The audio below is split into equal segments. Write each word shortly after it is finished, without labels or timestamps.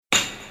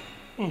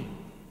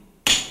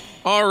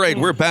All right,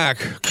 we're back.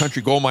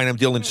 Country Gold Mine, I'm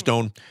Dylan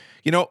Stone.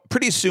 You know,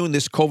 pretty soon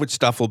this COVID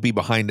stuff will be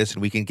behind us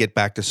and we can get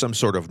back to some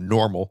sort of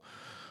normal,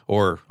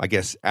 or I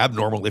guess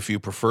abnormal if you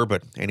prefer,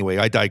 but anyway,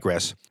 I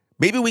digress.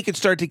 Maybe we could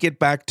start to get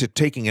back to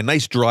taking a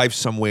nice drive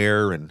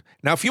somewhere. And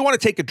now, if you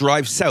want to take a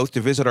drive south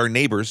to visit our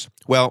neighbors,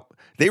 well,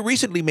 they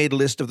recently made a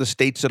list of the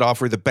states that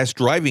offer the best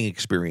driving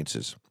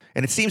experiences.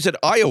 And it seems that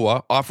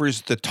Iowa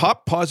offers the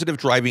top positive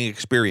driving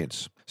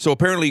experience. So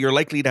apparently you're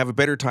likely to have a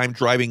better time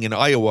driving in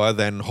Iowa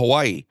than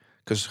Hawaii,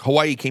 because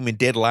Hawaii came in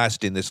dead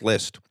last in this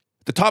list.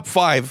 The top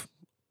 5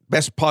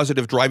 best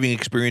positive driving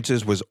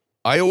experiences was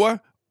Iowa,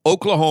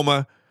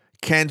 Oklahoma,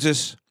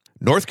 Kansas,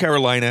 North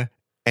Carolina,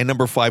 and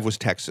number 5 was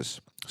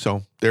Texas.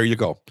 So there you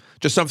go.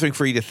 Just something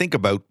for you to think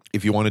about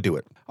if you want to do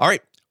it. All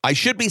right. I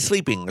Should Be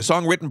Sleeping, a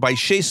song written by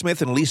Shay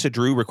Smith and Lisa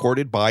Drew,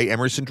 recorded by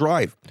Emerson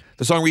Drive.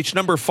 The song reached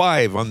number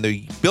 5 on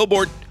the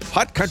Billboard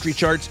Hot Country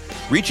charts,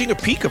 reaching a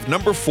peak of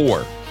number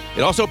 4.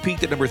 It also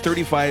peaked at number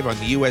 35 on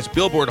the U.S.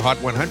 Billboard Hot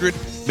 100,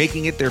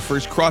 making it their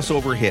first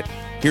crossover hit.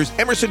 Here's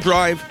Emerson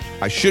Drive,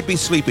 I Should Be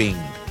Sleeping,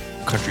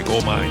 Country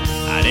Gold Mine.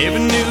 I never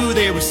knew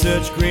there were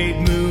such great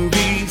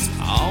movies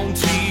on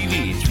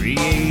TV, 3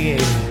 a.m.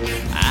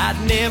 I'd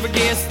never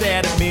guessed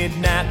that at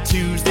midnight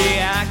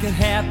Tuesday I could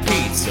have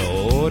pizza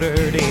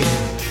ordered in.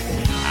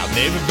 I've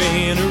never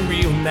been a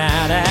real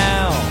night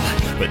owl,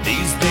 but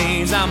these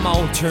days I'm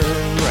all turned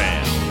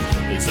round.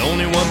 There's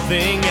only one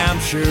thing I'm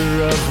sure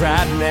of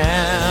right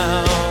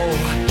now.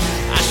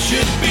 I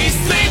should be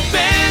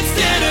sleeping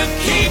instead of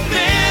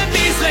keeping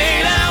these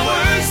late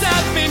hours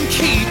I've been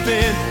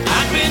keeping.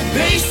 I've been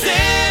pacing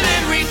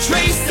and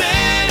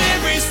retracing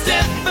every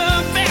step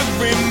of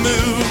every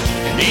move.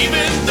 And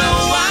even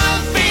though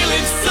I'm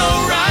feeling so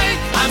right,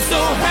 I'm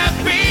so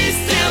happy,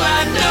 still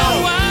I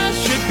know I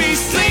should be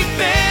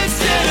sleeping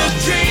instead of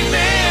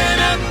dreaming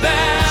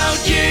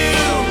about you.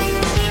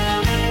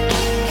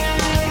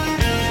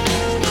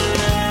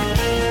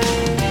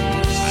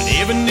 I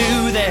never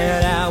knew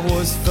that I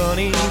was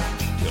funny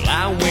till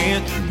I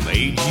went and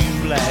made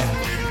you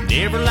laugh.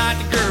 Never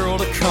liked a girl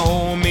to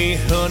call me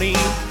honey,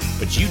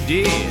 but you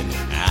did,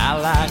 I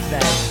like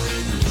that.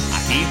 I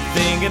keep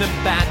thinking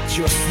about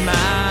your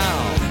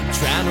smile,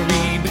 trying to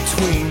read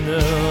between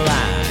the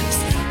lines.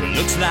 It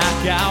looks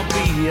like I'll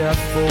be up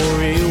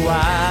for a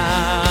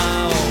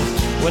while,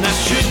 when I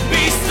should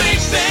be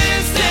sleeping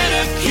instead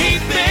of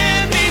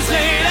keeping these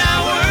late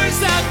hours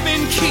I've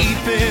been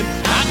keeping.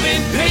 I've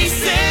been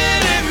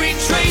pacing and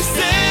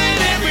retracing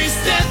every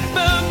step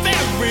of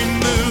every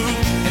move.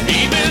 And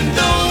even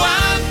though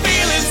I'm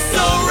feeling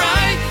so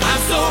right,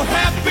 I'm so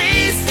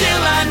happy,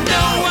 still I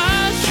know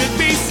I should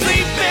be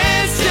sleeping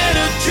instead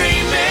of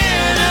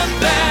dreaming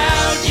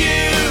about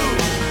you.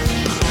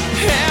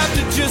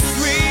 After just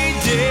 3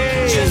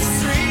 days,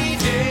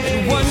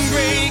 and one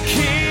great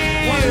kiss,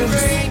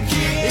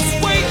 it's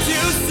way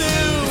too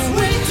soon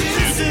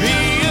to be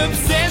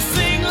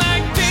obsessing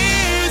like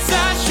this.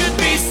 I should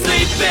be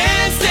sleeping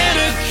instead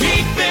of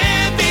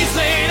keeping these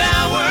late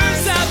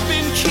hours I've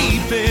been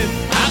keeping.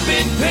 I've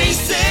been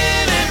pacing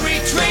and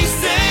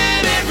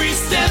retracing every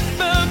step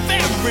of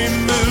every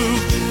move.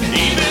 And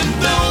even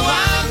though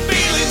I'm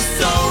feeling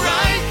so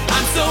right,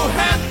 I'm so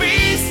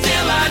happy,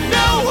 still I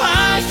know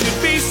I should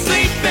be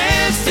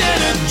sleeping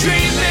instead of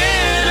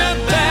dreaming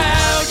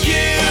about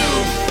you.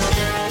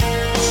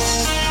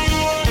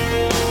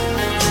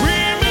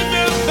 Dreaming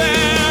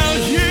about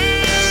you.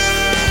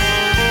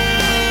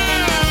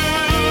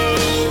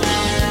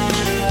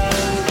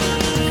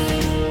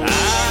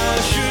 I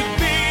should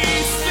be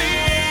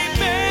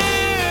sleeping,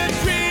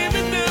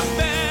 dreaming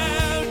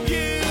about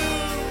you.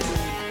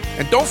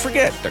 And don't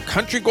forget, the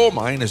Country Gold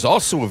Mine is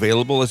also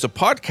available as a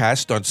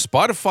podcast on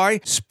Spotify,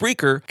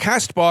 Spreaker,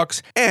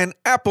 CastBox, and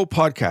Apple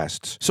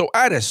Podcasts. So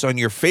add us on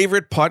your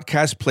favorite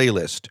podcast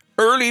playlist.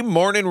 Early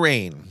Morning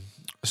Rain,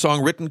 a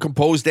song written,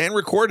 composed, and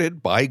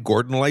recorded by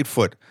Gordon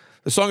Lightfoot.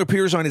 The song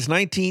appears on his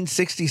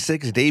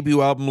 1966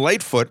 debut album,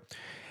 Lightfoot,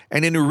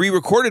 and in a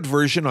re-recorded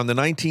version on the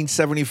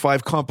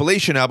 1975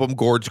 compilation album,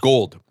 Gord's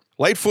Gold.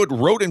 Lightfoot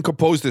wrote and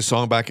composed this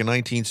song back in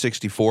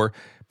 1964,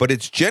 but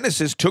its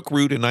genesis took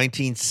root in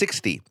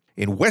 1960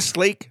 in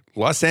Westlake,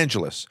 Los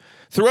Angeles.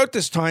 Throughout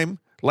this time,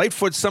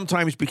 Lightfoot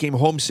sometimes became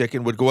homesick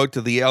and would go out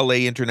to the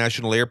LA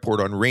International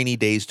Airport on rainy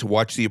days to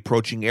watch the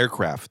approaching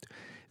aircraft.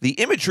 The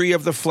imagery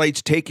of the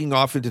flights taking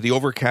off into the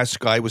overcast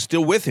sky was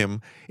still with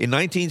him in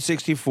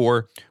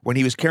 1964 when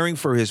he was caring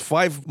for his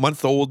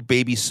 5-month-old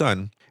baby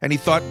son, and he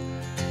thought,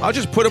 I'll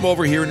just put him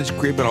over here in his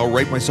crib and I'll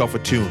write myself a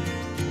tune.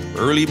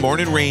 Early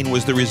Morning Rain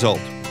was the result.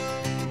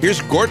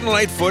 Here's Gordon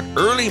Lightfoot,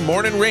 Early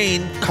Morning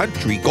Rain,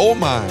 Country Gold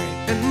Mine.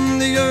 In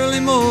the early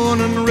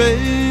morning rain,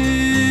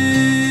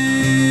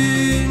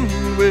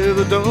 with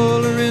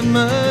 $1 in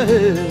my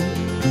head,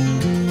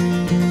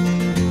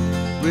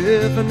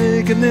 with an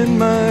aching in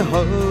my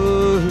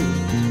heart,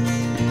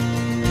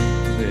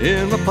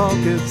 in my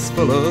pockets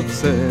full of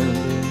sand.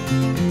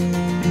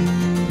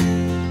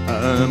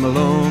 I'm a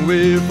long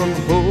way from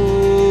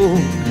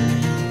home,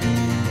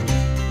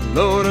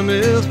 Lord, I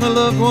miss my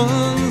loved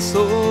ones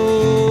so.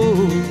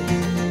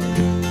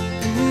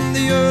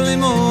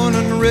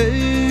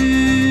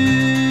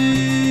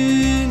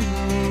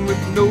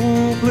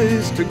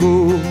 to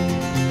go.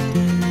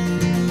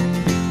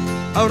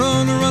 Out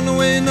on the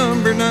runaway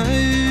number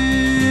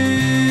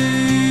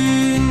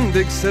 9,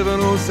 Dick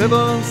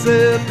 707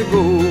 set to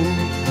go.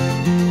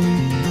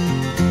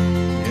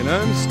 And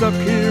I'm stuck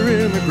here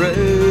in the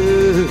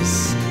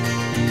grass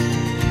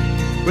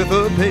with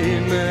a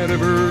pain that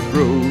ever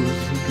grows.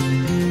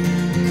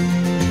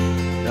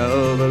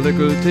 Now the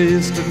liquor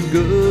tasted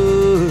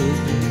good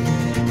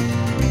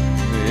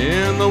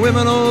and the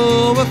women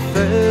all were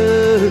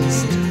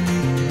fast.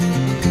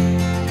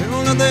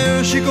 Well, now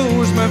there she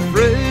goes, my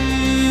friend.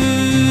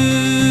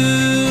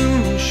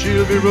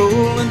 She'll be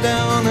rolling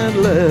down at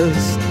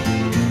last.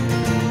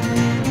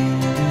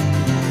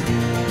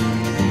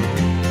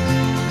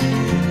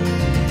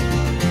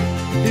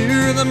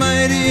 Hear the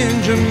mighty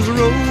engines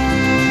roar,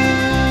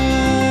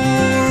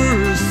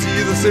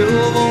 see the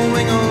silver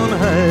wing on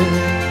high.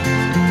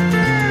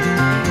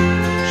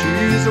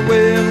 She's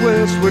away in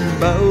westward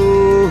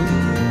bound,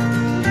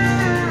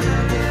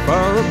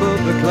 far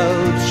above the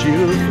clouds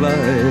she'll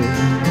fly,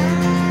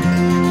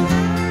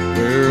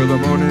 where the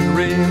morning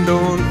rain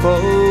don't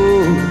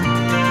fall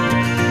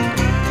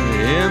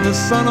and the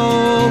sun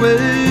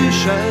always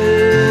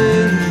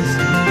shines.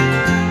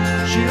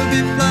 She'll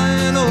be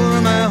flying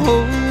over my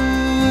home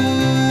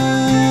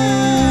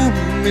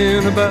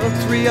in about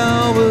 3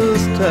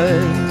 hours'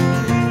 time.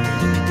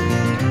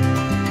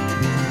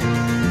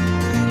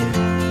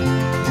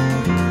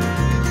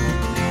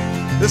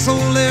 This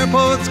old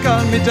airport's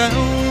got me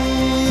down.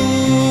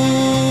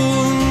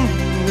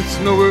 It's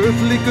no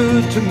earthly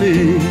good to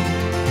me,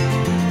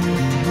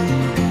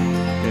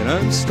 and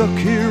I'm stuck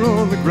here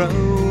on the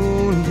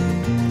ground,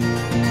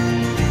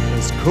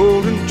 as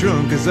cold and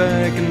drunk as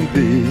I can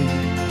be.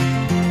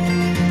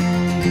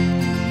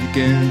 You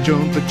can't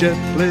jump a jet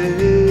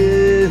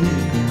plane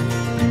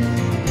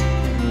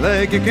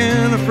like you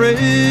can a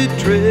freight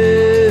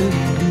train,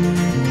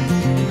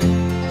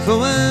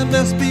 so I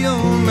best be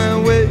on my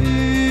way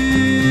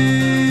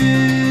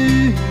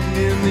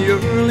in the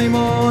early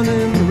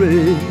morning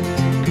rain.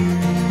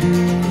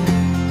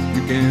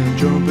 You can't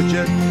jump a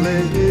jet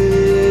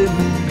plane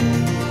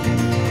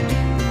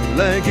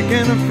like you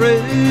can a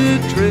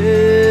freight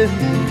train,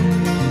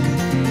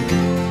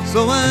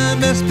 so I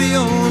best be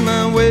on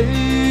my way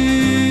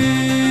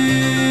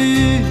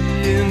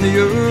in the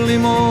early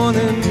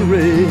morning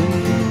rain.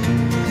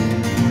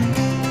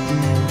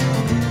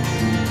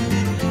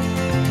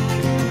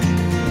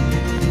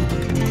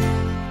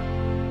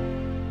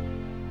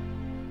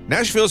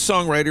 Nashville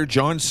songwriter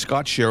John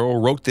Scott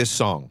Sherrill wrote this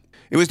song.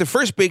 It was the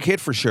first big hit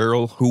for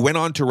Sherrill, who went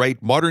on to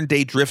write Modern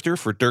Day Drifter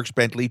for Dierks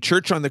Bentley,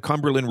 Church on the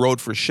Cumberland Road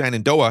for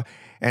Shenandoah,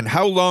 and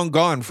How Long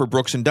Gone for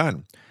Brooks and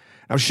Dunn.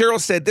 Now, Sherrill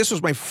said, "This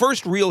was my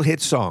first real hit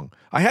song.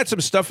 I had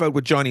some stuff out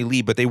with Johnny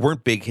Lee, but they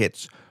weren't big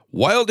hits.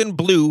 Wild and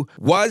Blue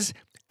was,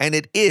 and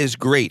it is,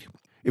 great.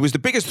 It was the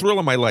biggest thrill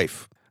of my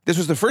life. This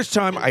was the first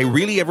time I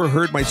really ever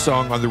heard my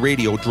song on the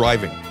radio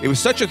driving. It was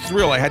such a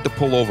thrill I had to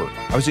pull over.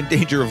 I was in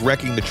danger of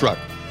wrecking the truck.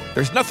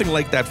 There's nothing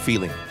like that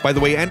feeling." By the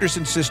way,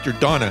 Anderson's sister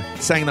Donna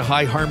sang the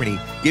high harmony,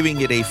 giving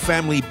it a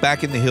family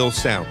back in the hills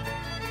sound.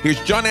 Here's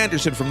John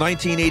Anderson from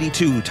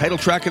 1982, title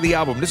track of the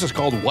album. This is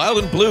called Wild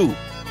and Blue,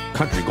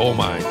 Country Gold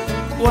Mine.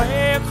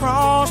 Way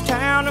across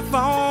town, the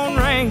phone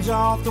rings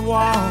off the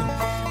wall.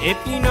 If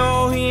you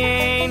know he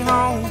ain't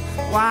home,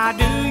 why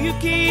do you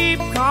keep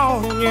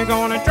calling? You're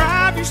gonna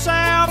drive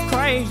yourself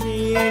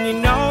crazy, and you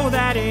know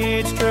that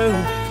it's true.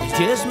 It's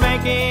just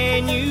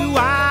making you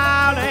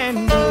wild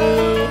and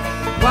blue.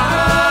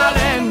 Wild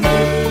and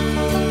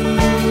blue,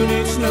 and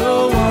it's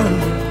no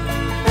wonder.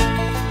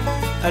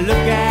 Look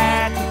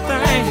at the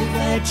things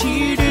that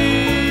you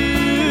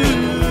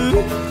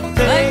do.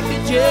 They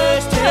could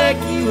just take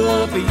you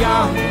up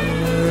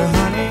yonder,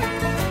 honey.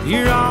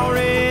 You're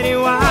already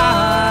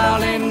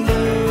wild and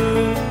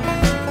blue.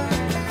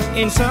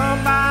 In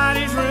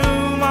somebody's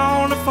room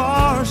on the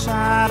far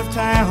side of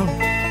town,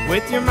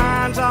 with your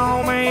mind's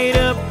all made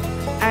up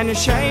and the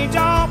shades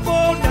all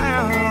pulled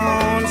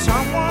down.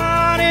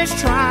 Someone is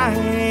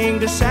trying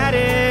to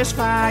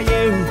satisfy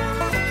you.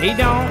 He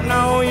don't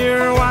know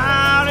you're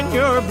wild and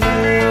you're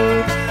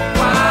blue.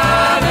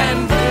 Wild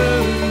and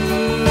blue,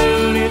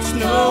 and it's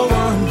no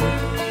wonder.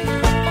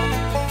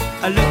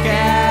 Look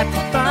at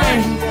the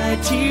things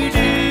that you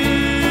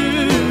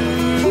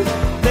do.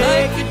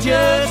 They could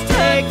just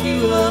take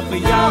you up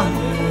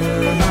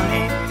yonder,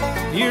 honey.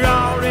 You're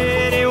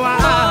already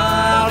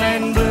wild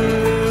and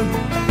blue.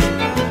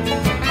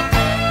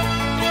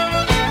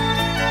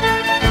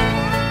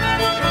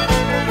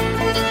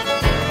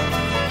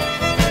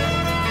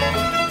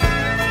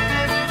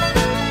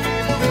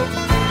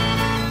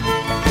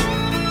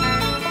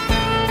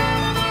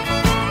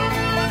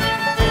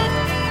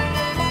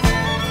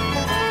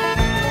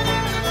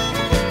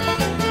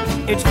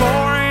 It's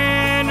 4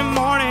 in the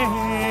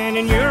morning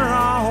and you're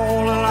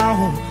all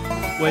alone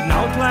with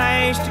no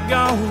place to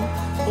go.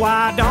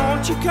 Why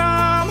don't you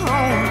come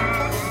home?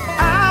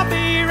 I'll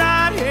be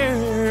right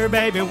here,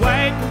 baby,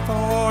 waiting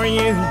for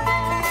you.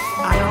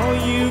 I know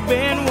you've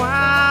been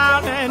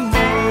wild and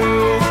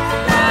blue.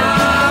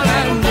 Wild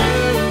and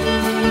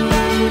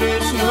blue,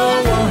 it's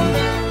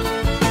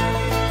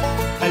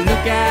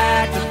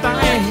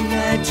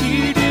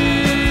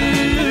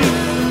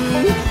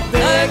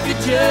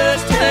could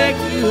just take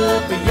you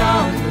up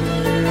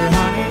yonder,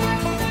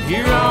 honey.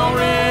 You're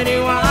already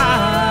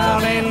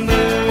wild and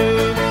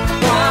blue,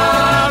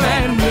 wild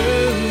and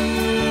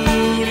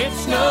blue.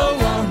 It's no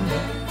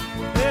wonder,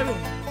 baby,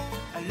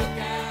 look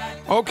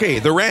at. Okay,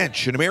 The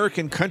Ranch, an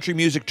American country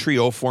music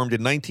trio formed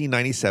in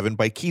 1997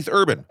 by Keith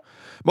Urban.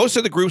 Most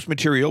of the group's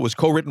material was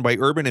co-written by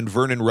Urban and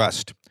Vernon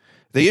Rust.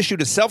 They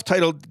issued a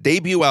self-titled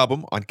debut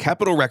album on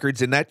Capitol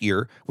Records in that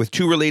year with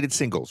two related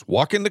singles,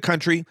 Walk in the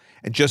Country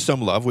and Just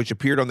Some Love, which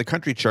appeared on the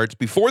country charts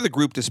before the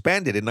group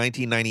disbanded in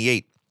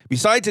 1998.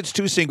 Besides its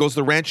two singles,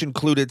 The Ranch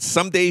included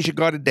Some Days You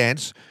Gotta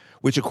Dance,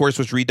 which of course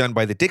was redone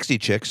by the Dixie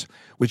Chicks,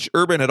 which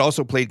Urban had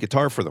also played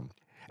guitar for them.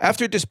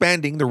 After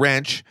disbanding The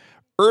Ranch,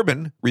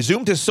 Urban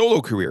resumed his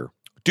solo career.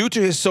 Due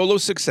to his solo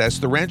success,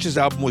 The Ranch's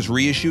album was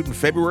reissued in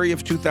February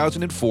of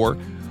 2004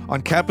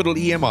 on Capitol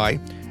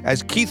EMI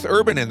as Keith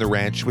Urban and The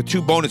Ranch with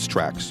two bonus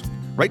tracks.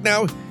 Right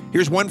now,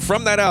 here's one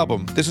from that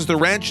album. This is The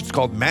Ranch. It's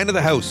called Man of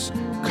the House,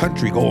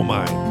 Country Gold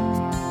Mine.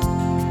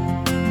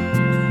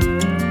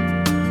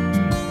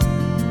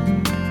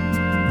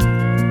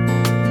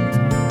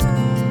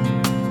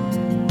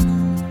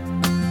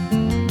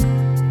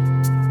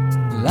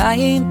 Well, I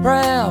ain't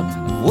proud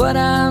of what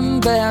I'm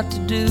about to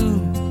do,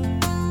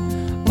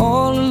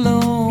 all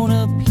alone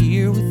up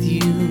here with you,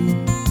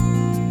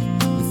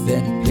 with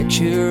that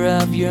picture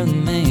of your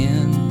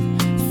man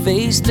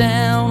face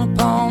down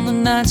upon the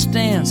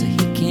nightstand so he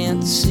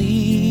can't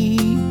see.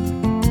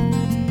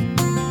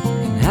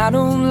 And I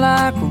don't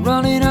like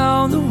running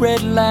on the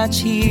red lights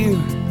here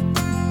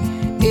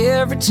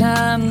every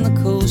time the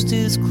coast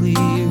is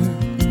clear.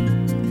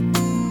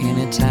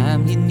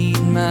 Anytime you need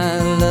my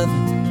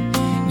loving,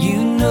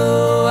 you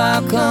know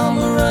I'll come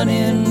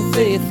running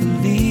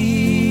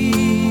faithfully.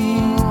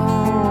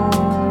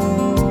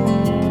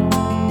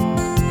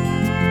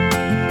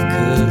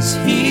 'Cause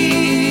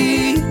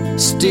he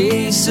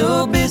stays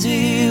so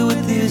busy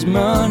with his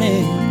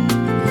money,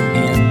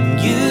 and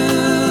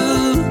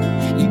you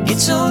get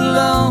so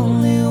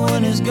lonely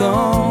when he's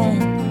gone.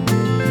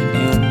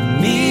 And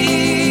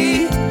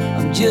me,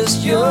 I'm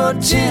just your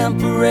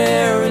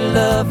temporary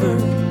lover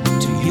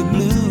till your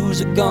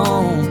blues are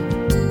gone.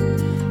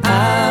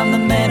 I'm the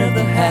man of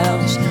the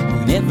house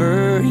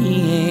whenever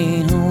he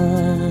ain't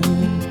home.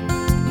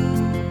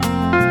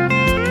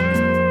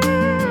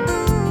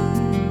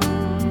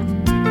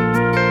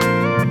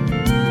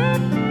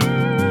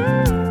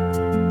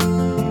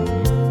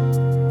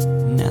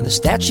 The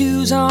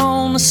statues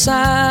on the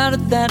side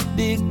of that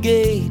big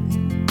gate,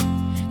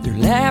 they're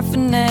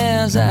laughing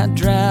as I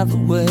drive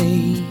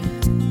away.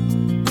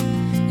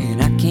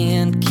 And I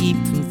can't keep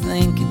from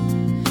thinking,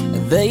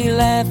 are they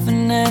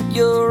laughing at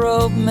your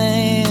old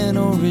man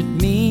or at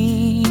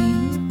me?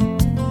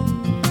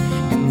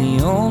 And the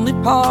only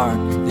part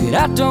that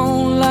I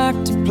don't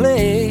like to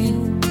play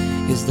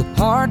is the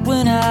part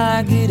when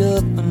I get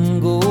up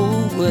and go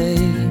away.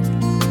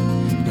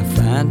 And I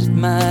find it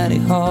mighty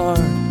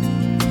hard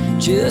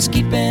just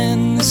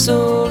keeping this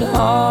old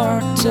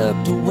heart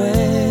tucked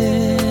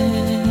away.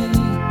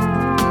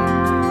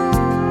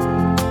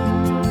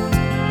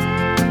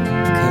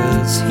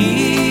 'Cause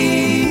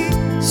he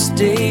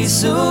stays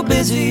so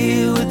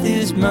busy with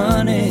his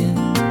money,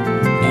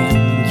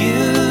 and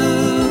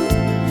you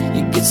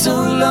get so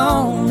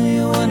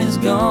lonely when he's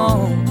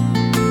gone.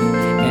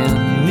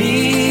 And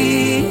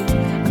me,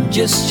 I'm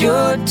just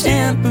your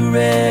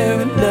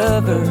temporary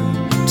lover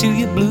till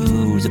your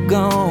blues are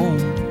gone.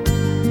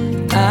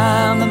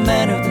 I'm the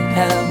man of the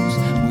house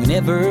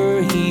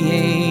whenever he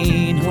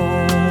ain't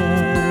home.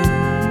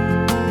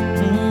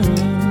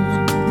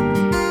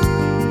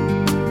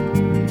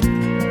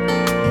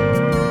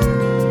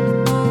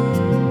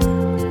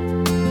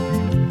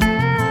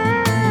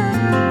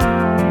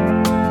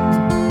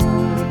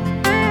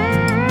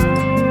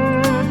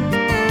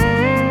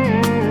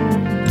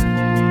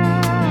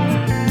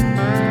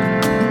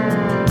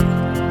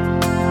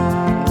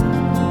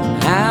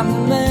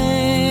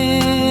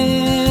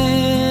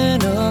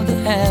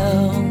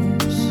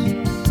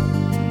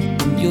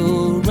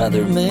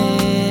 Other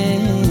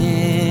man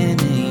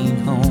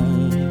ain't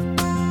home.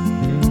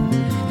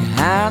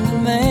 I'm the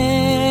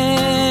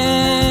man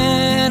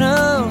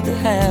of the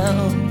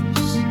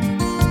house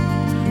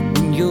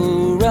when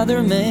your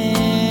other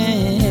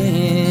man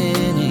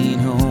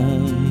ain't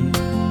home.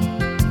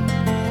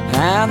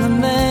 I'm the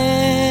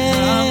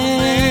man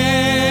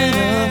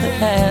of the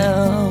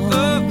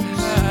house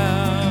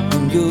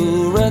when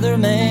your other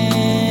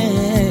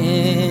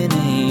man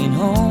ain't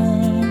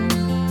home.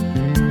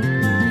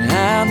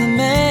 I'm the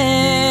man.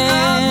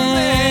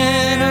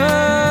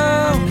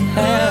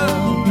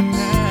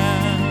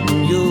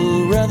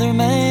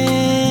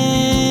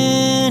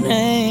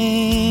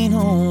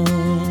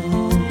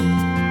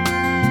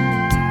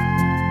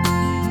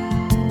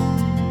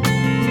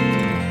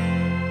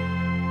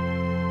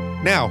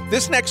 Now,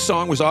 this next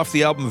song was off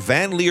the album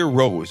Van Leer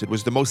Rose. It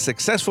was the most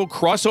successful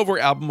crossover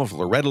album of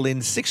Loretta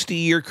Lynn's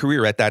 60-year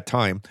career at that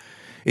time.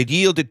 It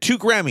yielded 2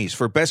 Grammys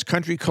for Best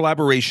Country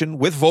Collaboration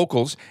with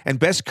Vocals and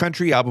Best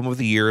Country Album of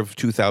the Year of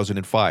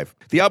 2005.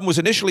 The album was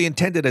initially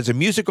intended as a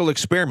musical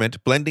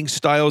experiment, blending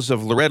styles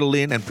of Loretta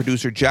Lynn and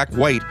producer Jack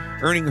White,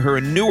 earning her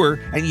a newer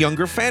and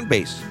younger fan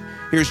base.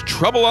 Here's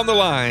Trouble on the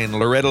Line,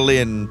 Loretta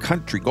Lynn,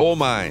 Country Gold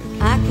Mine.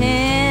 I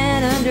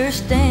can't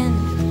understand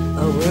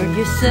a word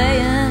you're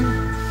saying.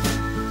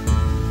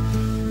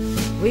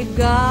 We've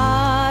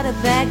got a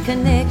bad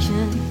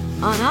connection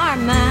on our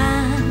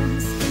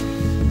minds.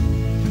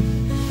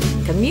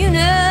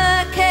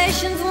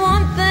 Communication's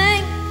one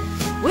thing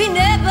we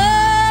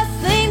never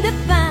seem to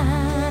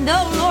find.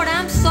 Oh Lord,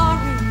 I'm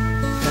sorry,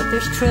 but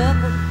there's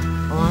trouble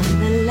on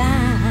the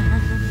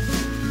line.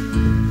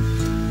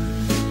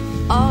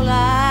 All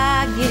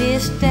I get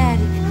is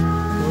static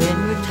when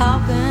we're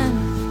talking.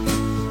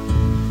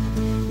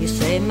 You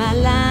say my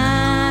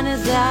line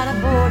is out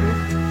of order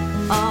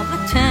all the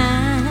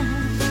time.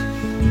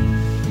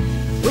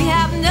 We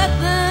have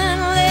nothing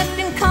left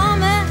in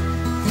common.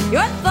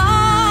 Your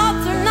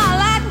thoughts are not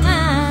like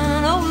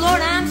mine. Oh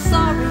Lord, I'm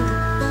sorry,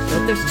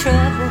 but there's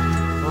trouble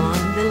on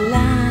the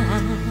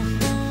line.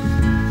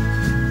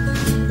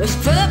 There's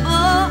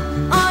trouble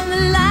on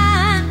the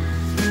line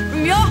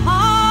from your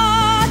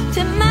heart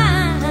to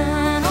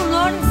mine. Oh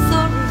Lord, I'm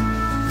sorry,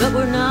 but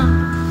we're not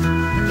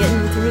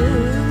getting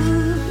through.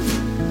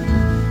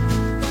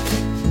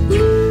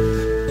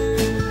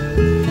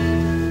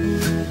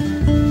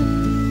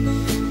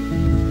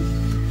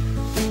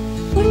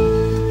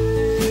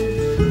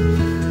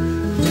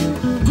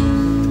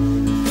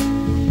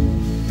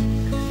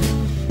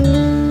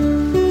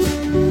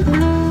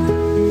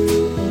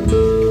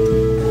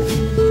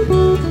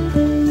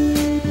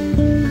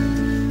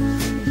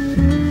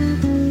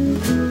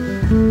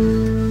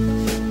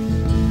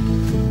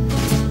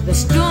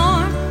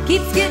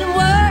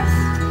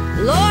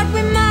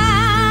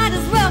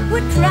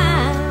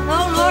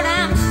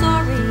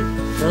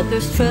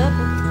 There's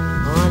trouble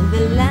on the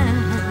line.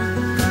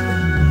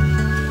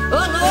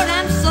 Oh Lord,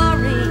 I'm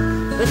sorry,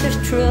 but there's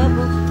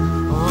trouble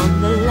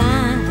on the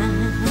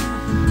line.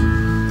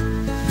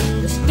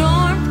 The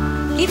storm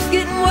keeps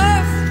getting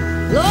worse.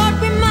 Lord,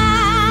 we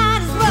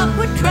might as well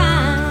quit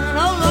trying.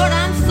 Oh Lord,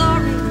 I'm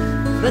sorry,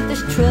 but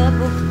there's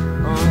trouble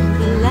on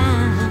the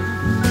line.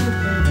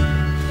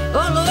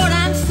 Oh Lord,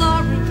 I'm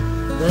sorry,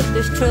 but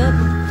there's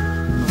trouble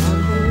on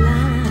the line.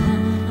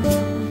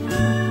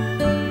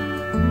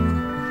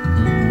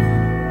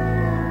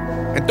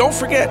 And don't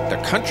forget, The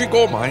Country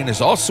Gold Mine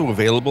is also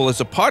available as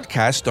a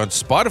podcast on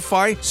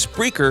Spotify,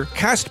 Spreaker,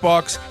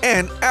 CastBox,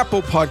 and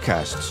Apple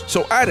Podcasts.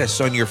 So add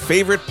us on your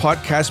favorite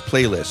podcast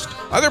playlist.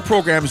 Other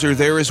programs are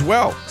there as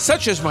well,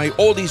 such as my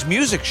oldies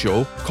music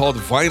show called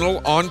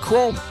Vinyl on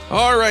Chrome.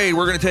 All right,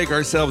 we're going to take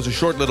ourselves a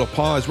short little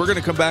pause. We're going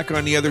to come back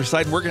on the other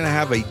side, and we're going to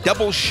have a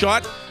double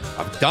shot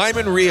of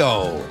Diamond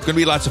Rio. It's going to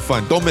be lots of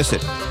fun. Don't miss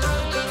it.